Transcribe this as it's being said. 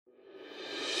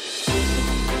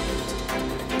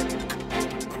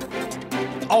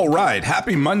All right,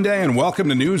 happy Monday and welcome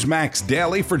to Newsmax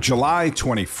Daily for July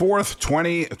 24th,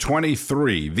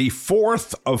 2023. The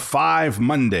fourth of 5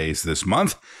 Mondays this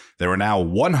month. There are now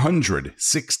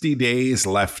 160 days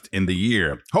left in the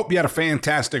year. Hope you had a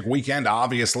fantastic weekend.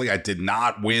 Obviously, I did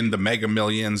not win the Mega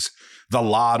Millions, the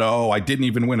Lotto. I didn't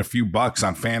even win a few bucks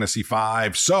on Fantasy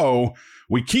 5. So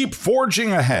we keep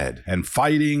forging ahead and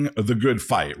fighting the good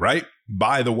fight, right?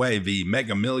 By the way, the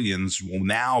Mega Millions will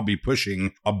now be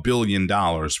pushing $1 billion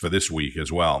for this week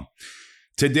as well.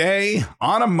 Today,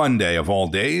 on a Monday of all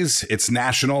days, it's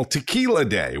National Tequila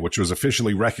Day, which was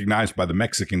officially recognized by the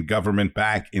Mexican government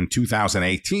back in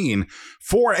 2018.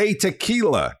 For a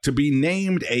tequila to be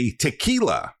named a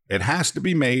tequila, it has to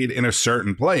be made in a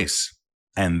certain place.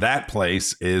 And that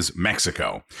place is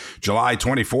Mexico. July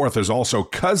 24th is also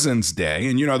Cousins Day.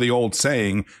 And you know the old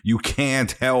saying, you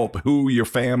can't help who your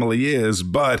family is,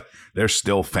 but they're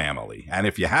still family. And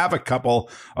if you have a couple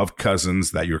of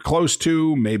cousins that you're close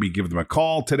to, maybe give them a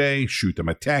call today, shoot them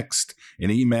a text, an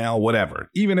email, whatever.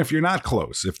 Even if you're not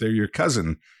close, if they're your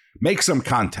cousin, make some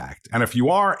contact. And if you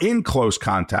are in close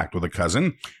contact with a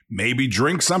cousin, maybe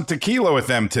drink some tequila with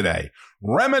them today.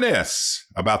 Reminisce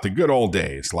about the good old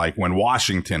days, like when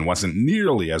Washington wasn't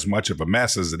nearly as much of a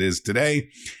mess as it is today,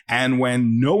 and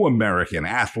when no American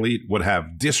athlete would have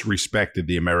disrespected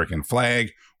the American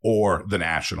flag or the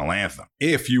national anthem.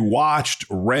 If you watched,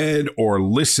 read, or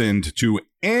listened to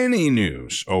any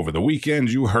news over the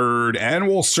weekend, you heard and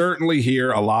will certainly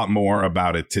hear a lot more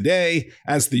about it today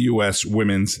as the U.S.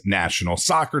 women's national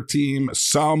soccer team,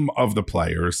 some of the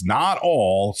players, not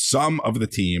all, some of the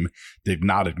team did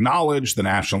not acknowledge the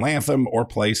national anthem or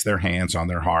place their hands on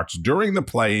their hearts during the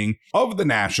playing of the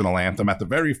national anthem at the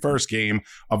very first game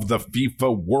of the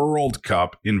FIFA World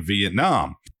Cup in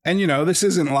Vietnam. And, you know, this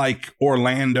isn't like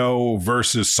Orlando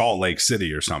versus Salt Lake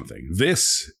City or something.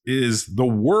 This is the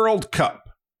World Cup.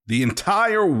 The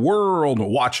entire world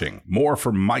watching. More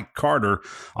from Mike Carter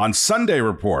on Sunday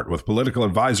Report with political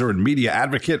advisor and media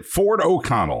advocate Ford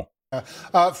O'Connell.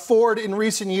 Ford, in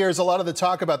recent years, a lot of the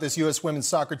talk about this U.S. women's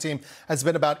soccer team has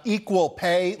been about equal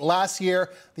pay. Last year,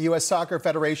 the U.S. Soccer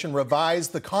Federation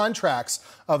revised the contracts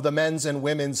of the men's and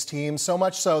women's teams, so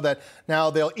much so that now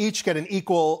they'll each get an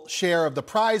equal share of the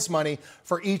prize money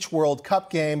for each World Cup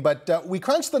game. But we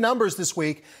crunched the numbers this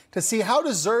week to see how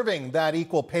deserving that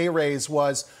equal pay raise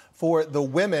was for the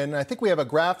women. I think we have a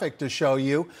graphic to show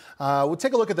you. We'll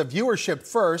take a look at the viewership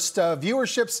first.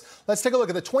 Let's take a look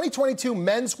at the 2022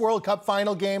 Men's World Cup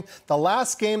final game. The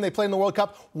last game they played in the World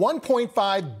Cup,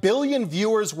 1.5 billion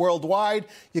viewers worldwide.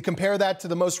 You compare that to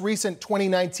the most recent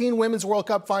 2019 Women's World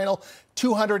Cup final,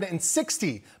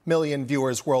 260 million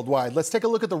viewers worldwide. Let's take a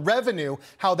look at the revenue,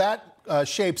 how that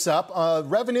shapes up.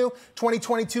 Revenue,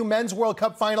 2022 Men's World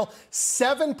Cup final,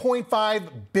 7.5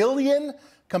 billion.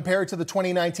 Compared to the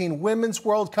 2019 Women's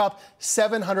World Cup,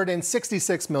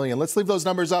 766 million. Let's leave those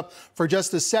numbers up for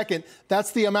just a second.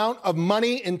 That's the amount of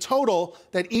money in total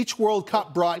that each World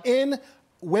Cup brought in,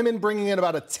 women bringing in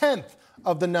about a tenth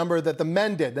of the number that the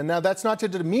men did. And now that's not to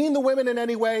demean the women in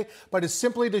any way, but it's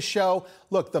simply to show,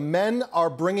 look, the men are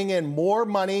bringing in more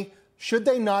money. Should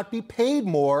they not be paid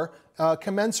more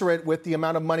commensurate with the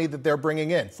amount of money that they're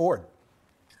bringing in? Ford.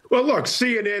 Well, look,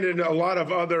 CNN and a lot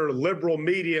of other liberal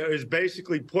media is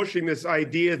basically pushing this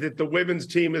idea that the women's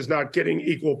team is not getting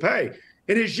equal pay.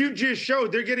 And as you just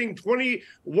showed, they're getting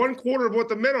 1/4 of what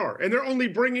the men are, and they're only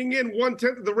bringing in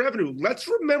 1/10 of the revenue. Let's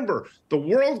remember, the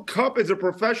World Cup is a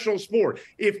professional sport.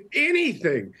 If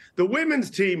anything, the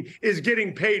women's team is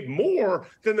getting paid more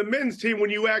than the men's team when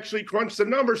you actually crunch the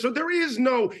numbers. So there is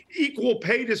no equal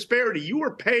pay disparity. You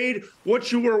are paid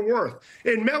what you are worth.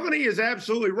 And Melanie is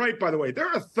absolutely right, by the way. There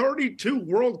are 32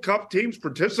 World Cup teams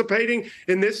participating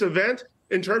in this event.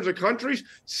 In terms of countries,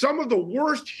 some of the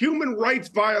worst human rights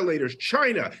violators,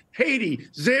 China, Haiti,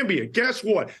 Zambia, guess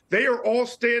what? They are all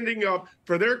standing up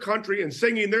for their country and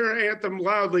singing their anthem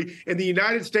loudly, and the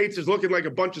United States is looking like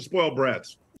a bunch of spoiled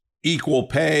brats. Equal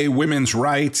pay, women's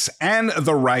rights, and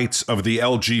the rights of the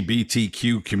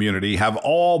LGBTQ community have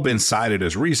all been cited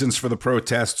as reasons for the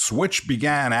protests, which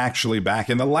began actually back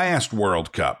in the last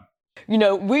World Cup. You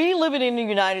know, we live in the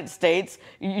United States.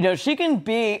 You know, she can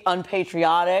be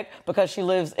unpatriotic because she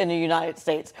lives in the United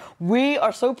States. We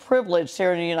are so privileged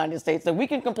here in the United States that we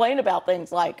can complain about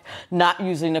things like not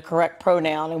using the correct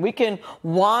pronoun, and we can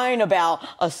whine about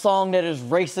a song that is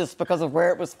racist because of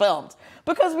where it was filmed,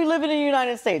 because we live in the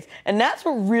United States. And that's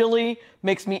what really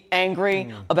makes me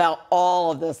angry about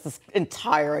all of this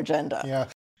entire agenda. Yeah.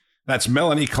 That's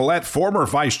Melanie Collette, former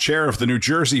vice chair of the New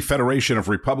Jersey Federation of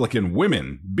Republican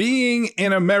Women. Being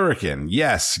an American,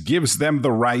 yes, gives them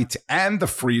the right and the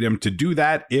freedom to do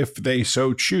that if they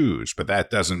so choose. But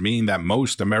that doesn't mean that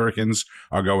most Americans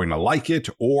are going to like it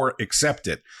or accept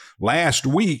it. Last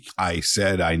week, I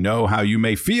said, I know how you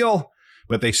may feel,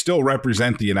 but they still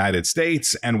represent the United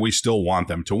States and we still want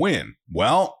them to win.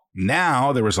 Well,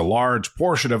 now there is a large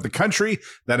portion of the country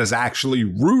that is actually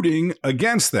rooting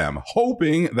against them,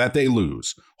 hoping that they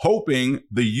lose, hoping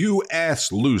the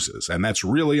U.S. loses. And that's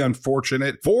really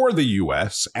unfortunate for the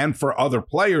U.S. and for other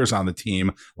players on the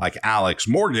team like Alex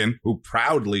Morgan, who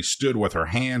proudly stood with her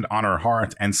hand on her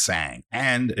heart and sang.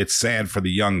 And it's sad for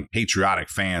the young patriotic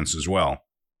fans as well.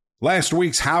 Last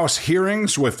week's House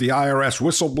hearings with the IRS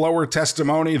whistleblower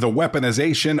testimony, the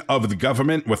weaponization of the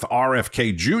government with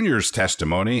RFK Jr.'s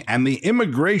testimony, and the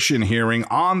immigration hearing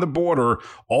on the border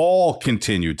all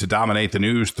continued to dominate the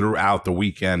news throughout the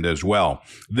weekend as well.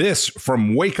 This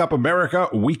from Wake Up America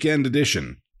Weekend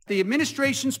Edition. The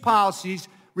administration's policies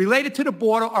related to the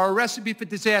border are a recipe for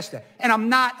disaster. And I'm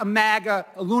not a MAGA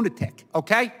lunatic,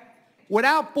 okay?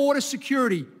 Without border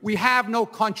security, we have no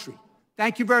country.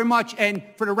 Thank you very much. And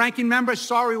for the ranking member,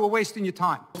 sorry we're wasting your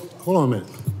time. Hold on a minute.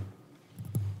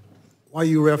 Why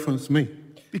you reference me?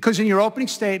 Because in your opening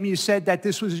statement, you said that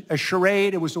this was a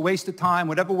charade, it was a waste of time,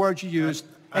 whatever words you used,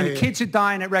 and the kids are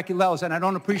dying at record levels, and I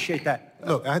don't appreciate that.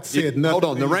 Look, I said nothing. Hold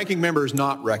on, the ranking member is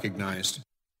not recognized.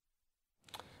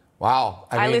 Wow.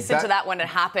 I listened to that when it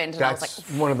happened, and I was like...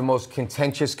 That's one of the most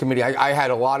contentious committee. I had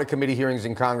a lot of committee hearings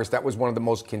in Congress. That was one of the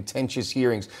most contentious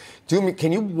hearings.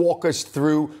 Can you walk us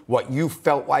through what you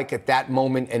felt like at that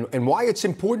moment and why it's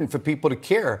important for people to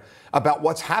care about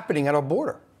what's happening at our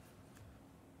border?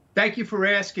 Thank you for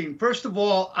asking. First of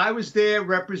all, I was there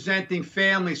representing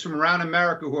families from around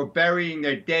America who are burying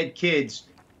their dead kids.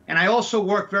 And I also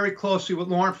work very closely with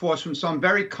law enforcement, so I'm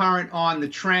very current on the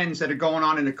trends that are going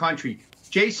on in the country.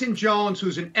 Jason Jones,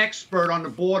 who's an expert on the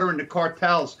border and the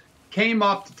cartels, came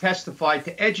up to testify,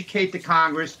 to educate the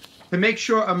Congress, to make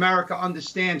sure America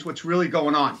understands what's really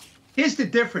going on. Here's the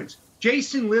difference.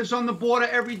 Jason lives on the border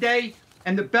every day,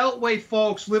 and the Beltway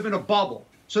folks live in a bubble,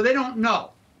 so they don't know.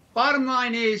 Bottom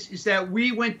line is that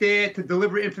we went there to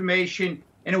deliver information,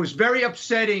 and it was very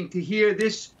upsetting to hear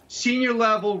this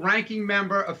senior-level ranking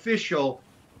member official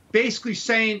basically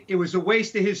saying it was a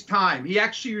waste of his time. He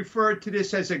actually referred to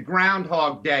this as a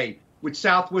Groundhog Day with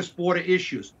Southwest border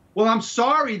issues. Well, I'm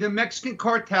sorry, the Mexican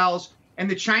cartels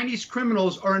and the Chinese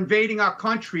criminals are invading our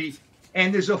country,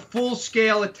 and there's a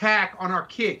full-scale attack on our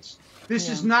kids. This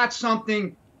is not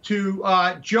something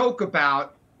to joke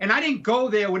about. And I didn't go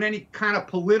there with any kind of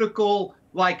political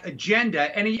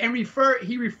agenda. And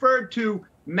he referred to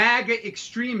MAGA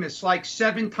extremists like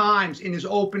 7 times in his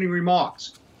opening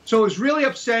remarks. So it was really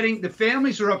upsetting. The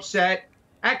families are upset.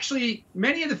 Actually,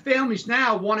 many of the families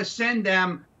now want to send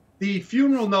them the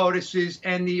funeral notices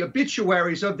and the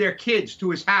obituaries of their kids to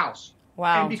his house.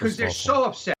 Wow. And because they're so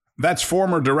upset. That's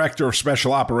former Director of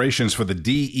Special Operations for the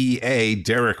DEA,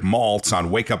 Derek Maltz,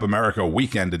 on Wake Up America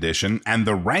Weekend Edition. And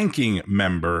the ranking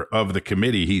member of the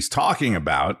committee he's talking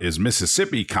about is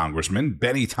Mississippi Congressman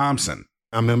Benny Thompson.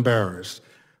 I'm embarrassed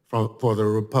for the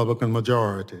Republican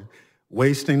majority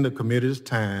wasting the committee's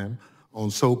time on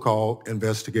so-called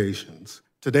investigations.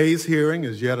 Today's hearing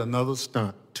is yet another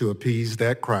stunt to appease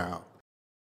that crowd.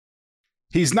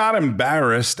 He's not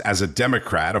embarrassed as a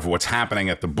Democrat of what's happening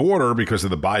at the border because of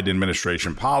the Biden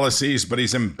administration policies, but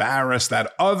he's embarrassed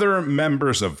that other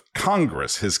members of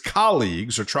Congress, his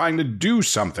colleagues, are trying to do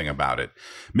something about it.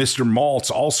 Mr. Maltz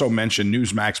also mentioned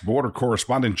Newsmax border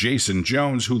correspondent Jason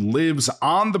Jones, who lives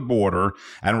on the border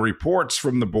and reports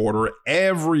from the border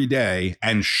every day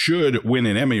and should win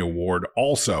an Emmy Award,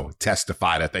 also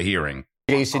testified at the hearing.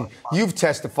 Jason, you've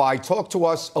testified. Talk to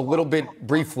us a little bit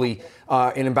briefly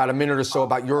in about a minute or so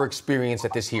about your experience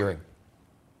at this hearing.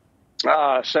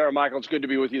 Sarah, Michael, it's good to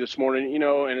be with you this morning,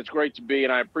 and it's great to be,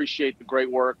 and I appreciate the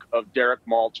great work of Derek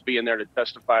Maltz being there to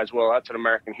testify as well. That's an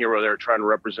American hero there trying to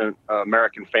represent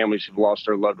American families who've lost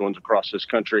their loved ones across this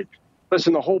country.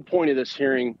 Listen, the whole point of this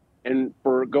hearing and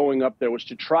for going up there was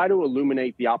to try to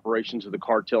illuminate the operations of the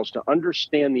cartels, to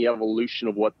understand the evolution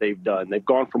of what they've done. They've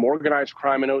gone from organized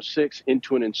crime in 2006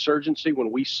 into an insurgency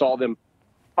when we saw them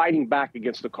fighting back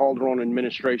against the Calderon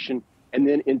administration, and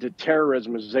then into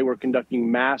terrorism as they were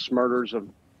conducting mass murders of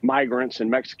migrants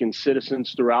and Mexican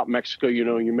citizens throughout Mexico.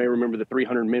 You may remember the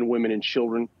 300 men, women, and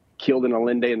children killed in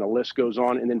Allende, and the list goes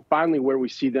on. And then finally, where we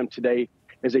see them today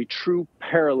as a true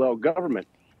parallel government.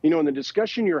 In the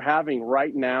discussion you're having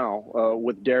right now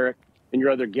with Derek and your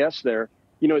other guests there,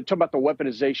 talk about the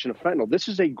weaponization of fentanyl. This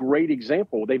is a great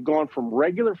example. They've gone from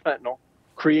regular fentanyl,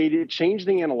 changed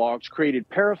the analogs, created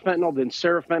parafentanyl, then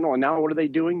serafentanyl, and now what are they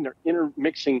doing? They're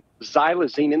intermixing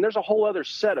xylazine, and there's a whole other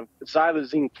set of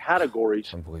xylazine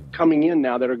categories coming in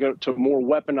now that are going to more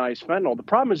weaponized fentanyl. The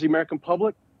problem is the American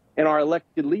public and our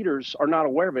elected leaders are not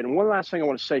aware of it. And one last thing I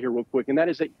want to say here real quick, and that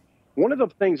is that one of the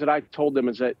things that I told them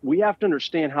is that we have to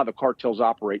understand how the cartels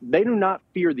operate. They do not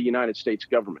fear the United States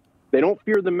government. They don't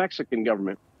fear the Mexican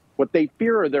government. What they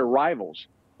fear are their rivals.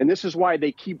 And this is why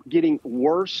they keep getting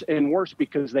worse and worse,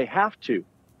 because they have to.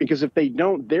 Because if they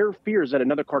don't, their fear is that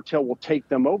another cartel will take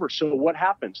them over. So what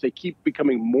happens? They keep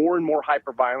becoming more and more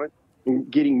hyper-violent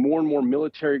and getting more and more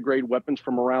military-grade weapons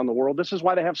from around the world. This is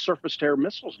why they have surface-to-air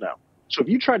missiles now. So if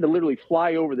you tried to literally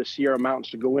fly over the Sierra Mountains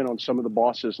to go in on some of the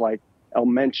bosses like El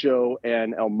Mencho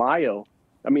and El Mayo,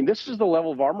 I mean, this is the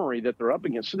level of armory that they're up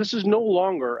against. So this is no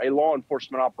longer a law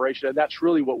enforcement operation. And that's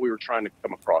really what we were trying to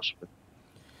come across with.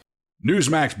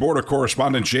 Newsmax border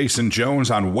correspondent Jason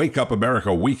Jones on Wake Up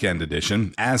America Weekend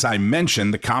Edition. As I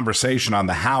mentioned, the conversation on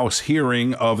the House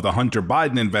hearing of the Hunter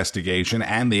Biden investigation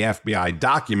and the FBI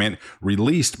document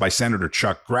released by Senator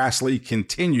Chuck Grassley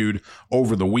continued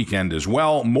over the weekend as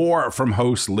well. More from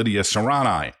host Lydia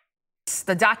Serrani.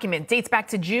 The document dates back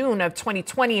to June of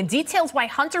 2020 and details why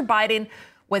Hunter Biden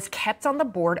was kept on the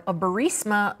board of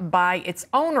Burisma by its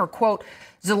owner. Quote,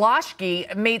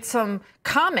 Zelensky made some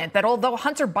comment that although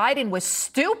Hunter Biden was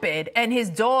stupid and his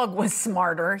dog was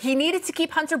smarter, he needed to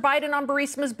keep Hunter Biden on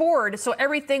Burisma's board so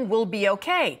everything will be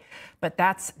okay. But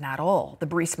that's not all. The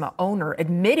Burisma owner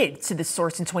admitted to the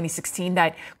source in 2016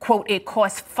 that, quote, it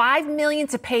cost $5 million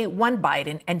to pay one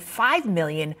Biden and $5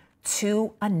 million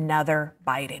to another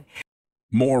Biden.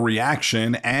 More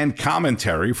reaction and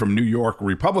commentary from New York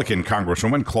Republican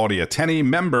Congresswoman Claudia Tenney,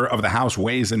 member of the House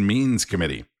Ways and Means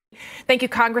Committee. Thank you,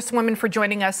 Congresswoman, for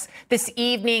joining us this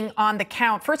evening on The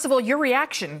Count. First of all, your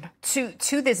reaction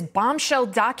to this bombshell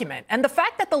document and the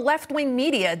fact that the left-wing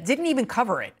media didn't even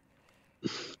cover it.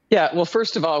 Yeah, well,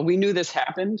 first of all, we knew this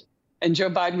happened. And Joe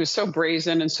Biden was so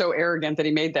brazen and so arrogant that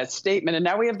he made that statement. And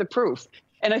now we have the proof.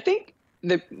 And I think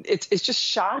that it's just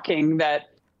shocking that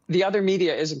the other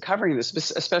media isn't covering this,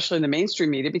 especially in the mainstream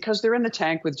media, because they're in the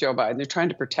tank with Joe Biden. They're trying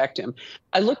to protect him.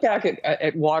 I look back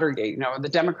at Watergate. You know, the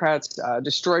Democrats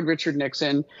destroyed Richard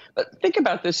Nixon. But think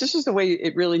about this. This is the way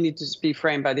it really needs to be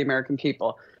framed by the American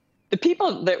people. The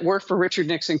people that worked for Richard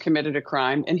Nixon committed a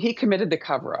crime, and he committed the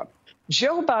cover-up.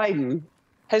 Joe Biden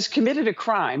has committed a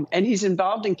crime, and he's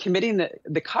involved in committing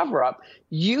the cover-up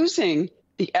using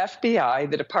the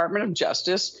FBI, the Department of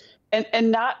Justice,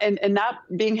 and not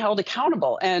being held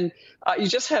accountable. And you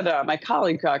just had my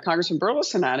colleague, Congressman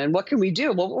Burleson, on. And what can we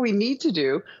do? Well, what we need to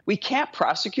do, we can't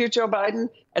prosecute Joe Biden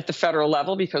at the federal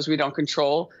level because we don't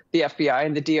control the FBI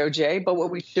and the DOJ. But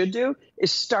what we should do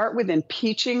is start with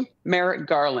impeaching Merrick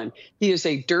Garland. He is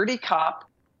a dirty cop.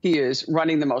 He is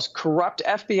running the most corrupt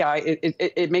FBI.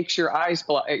 It makes your eyes,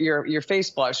 your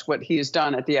face blush what he has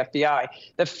done at the FBI.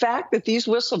 The fact that these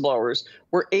whistleblowers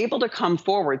were able to come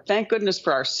forward, thank goodness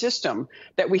for our system,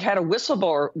 that we had a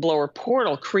whistleblower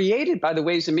portal created by the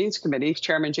Ways and Means Committee,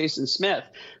 Chairman Jason Smith,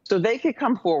 so they could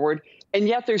come forward. And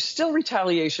yet there's still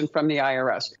retaliation from the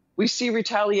IRS. We see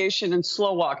retaliation and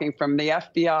slow walking from the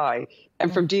FBI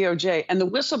and from DOJ. And the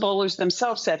whistleblowers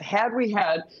themselves said, had we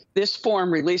had this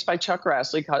form released by Chuck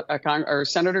Grassley, or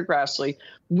Senator Grassley,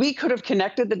 we could have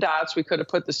connected the dots. We could have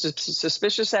put the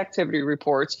suspicious activity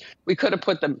reports. We could have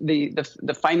put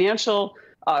the financial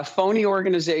phony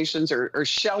organizations or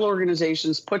shell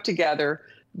organizations put together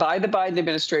by the Biden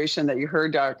administration that you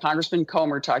heard Congressman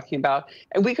Comer talking about.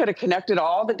 And we could have connected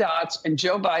all the dots, and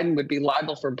Joe Biden would be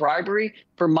liable for bribery,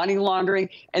 for money laundering.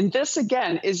 And this,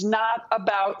 again, is not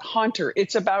about Hunter.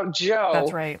 It's about Joe.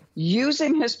 That's right.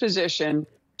 Using his position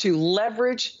to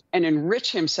leverage and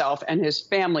enrich himself and his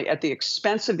family at the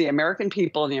expense of the American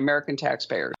people and the American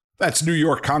taxpayers. That's New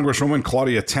York Congresswoman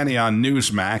Claudia Tenney on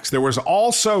Newsmax. There was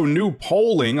also new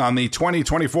polling on the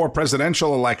 2024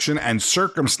 presidential election and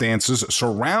circumstances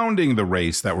surrounding the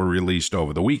race that were released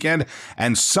over the weekend,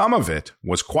 and some of it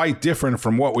was quite different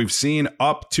from what we've seen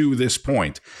up to this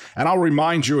point. And I'll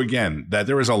remind you again that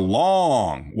there is a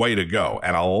long way to go,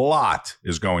 and a lot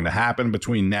is going to happen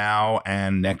between now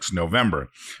and next November.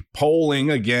 Polling,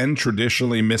 again,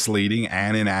 traditionally misleading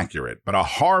and inaccurate, but a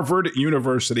Harvard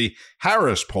University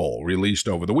Harris poll released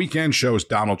over the weekend shows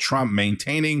Donald Trump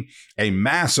maintaining a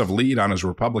massive lead on his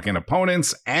Republican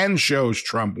opponents and shows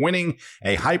Trump winning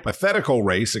a hypothetical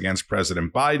race against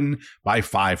President Biden by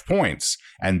 5 points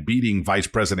and beating Vice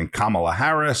President Kamala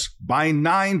Harris by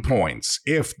 9 points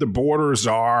if the borders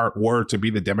were to be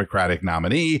the Democratic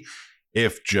nominee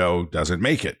if Joe doesn't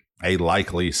make it, a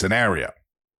likely scenario.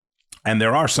 And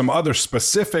there are some other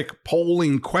specific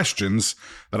polling questions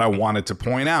that I wanted to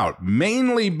point out,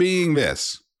 mainly being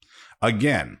this.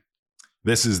 Again,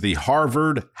 this is the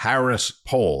Harvard-Harris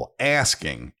poll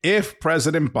asking, if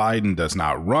President Biden does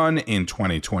not run in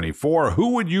 2024, who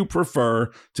would you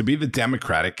prefer to be the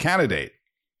Democratic candidate?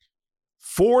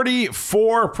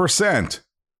 44%.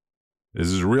 This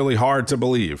is really hard to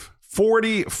believe.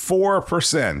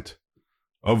 44%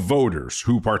 of voters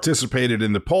who participated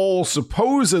in the poll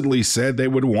supposedly said they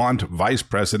would want Vice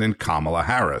President Kamala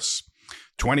Harris.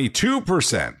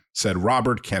 22% said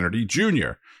Robert Kennedy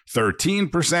Jr.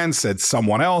 13% said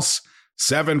someone else.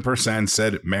 7%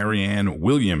 said Marianne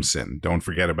Williamson. Don't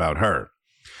forget about her.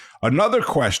 Another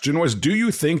question was, do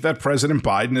you think that President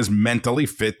Biden is mentally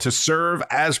fit to serve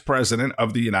as president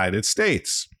of the United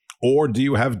States? Or do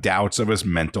you have doubts of his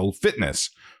mental fitness?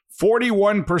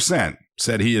 41%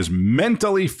 said he is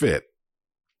mentally fit.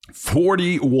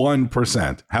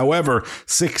 41%. However,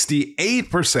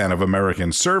 68% of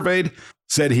Americans surveyed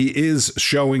said he is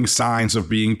showing signs of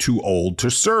being too old to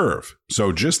serve.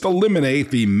 So just eliminate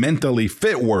the mentally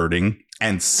fit wording,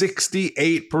 and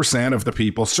 68% of the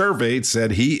people surveyed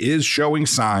said he is showing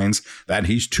signs that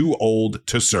he's too old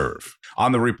to serve.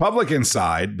 On the Republican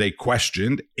side, they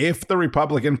questioned if the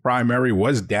Republican primary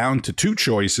was down to two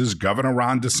choices, Governor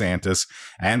Ron DeSantis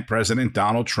and President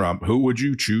Donald Trump, who would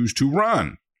you choose to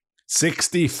run?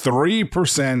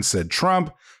 63% said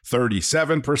Trump,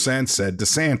 37% said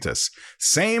DeSantis.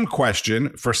 Same question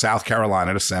for South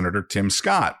Carolina to Senator Tim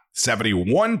Scott.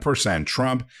 71%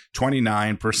 Trump,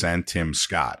 29% Tim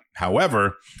Scott.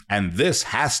 However, and this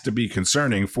has to be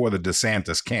concerning for the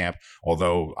DeSantis camp,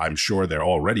 although I'm sure they're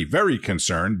already very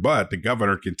concerned, but the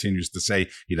governor continues to say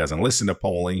he doesn't listen to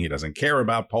polling, he doesn't care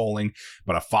about polling,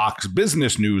 but a Fox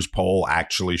Business News poll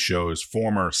actually shows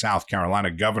former South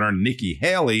Carolina Governor Nikki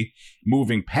Haley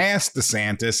moving past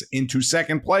DeSantis into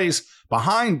second place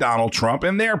behind Donald Trump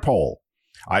in their poll.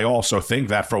 I also think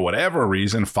that for whatever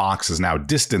reason, Fox is now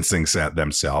distancing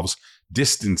themselves from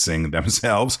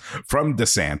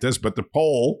DeSantis, but the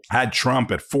poll had Trump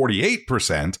at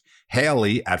 48%,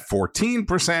 Haley at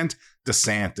 14%,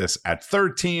 DeSantis at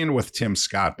 13%, with Tim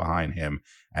Scott behind him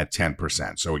at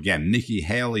 10%. So again, Nikki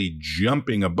Haley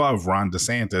jumping above Ron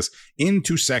DeSantis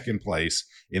into second place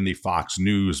in the Fox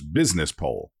News business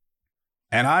poll.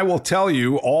 And I will tell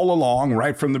you all along,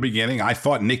 right from the beginning, I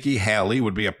thought Nikki Haley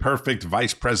would be a perfect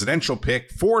vice presidential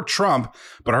pick for Trump,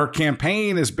 but her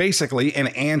campaign is basically an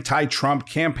anti-Trump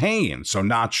campaign. So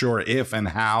not sure if and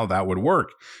how that would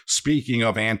work. Speaking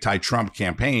of anti-Trump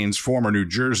campaigns, former New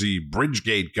Jersey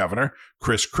Bridgegate Governor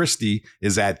Chris Christie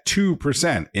is at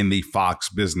 2% in the Fox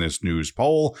Business News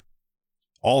poll.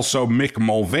 Also, Mick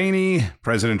Mulvaney,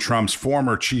 President Trump's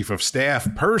former chief of staff,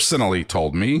 personally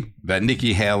told me that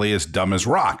Nikki Haley is dumb as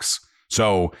rocks.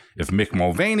 So if Mick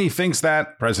Mulvaney thinks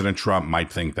that, President Trump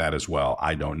might think that as well.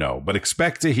 I don't know. But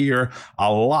expect to hear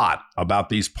a lot about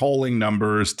these polling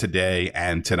numbers today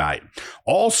and tonight.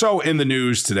 Also in the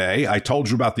news today, I told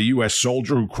you about the U.S.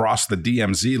 soldier who crossed the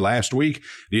DMZ last week.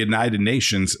 The United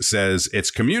Nations says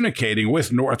it's communicating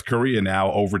with North Korea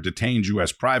now over detained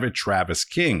U.S. Private Travis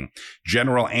King.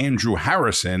 General Andrew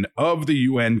Harrison of the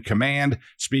UN command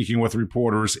speaking with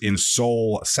reporters in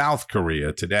Seoul, South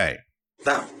Korea today.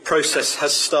 That process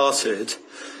has started,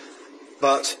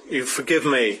 but you forgive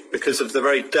me because of the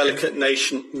very delicate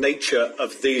nature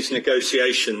of these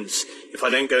negotiations if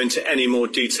I don't go into any more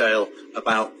detail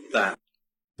about that.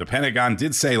 The Pentagon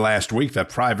did say last week that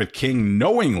Private King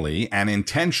knowingly and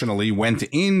intentionally went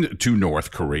into North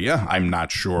Korea. I'm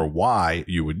not sure why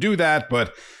you would do that,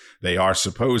 but they are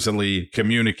supposedly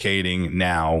communicating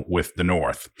now with the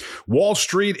North. Wall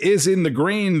Street is in the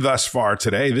green thus far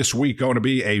today. This week going to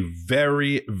be a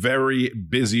very, very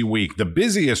busy week. The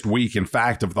busiest week, in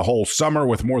fact, of the whole summer,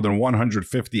 with more than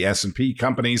 150 S&P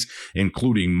companies,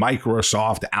 including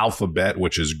Microsoft, Alphabet,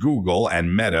 which is Google,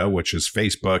 and Meta, which is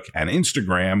Facebook and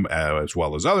Instagram, as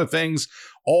well as other things,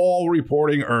 all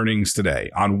reporting earnings today.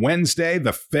 On Wednesday,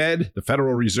 the Fed, the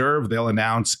Federal Reserve, they'll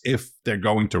announce if they're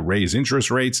going to raise interest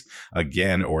rates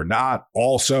again or not.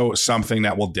 Also, something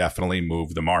that will definitely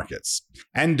move the markets.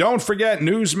 And don't forget,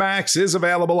 Newsmax is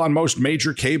available on most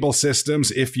major cable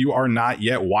systems. If you are not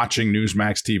yet watching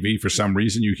Newsmax TV for some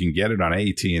reason, you can get it on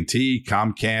AT&T,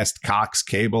 Comcast, Cox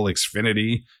Cable,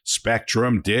 Xfinity,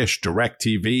 Spectrum, Dish,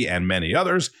 DirecTV, and many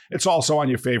others. It's also on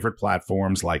your favorite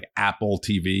platforms like Apple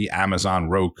TV, Amazon,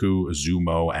 Roku,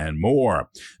 Zumo, and more.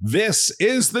 This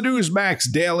is the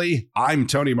Newsmax Daily. I'm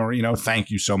Tony Marino. Thank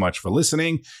you so much for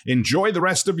listening. Enjoy the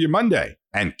rest of your Monday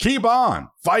and keep on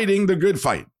fighting the good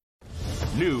fight.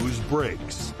 News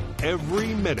breaks every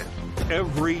minute,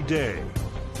 every day.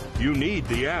 You need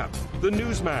the app. the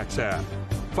Newsmax app.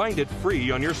 Find it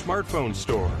free on your smartphone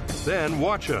store. Then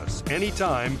watch us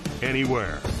anytime,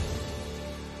 anywhere.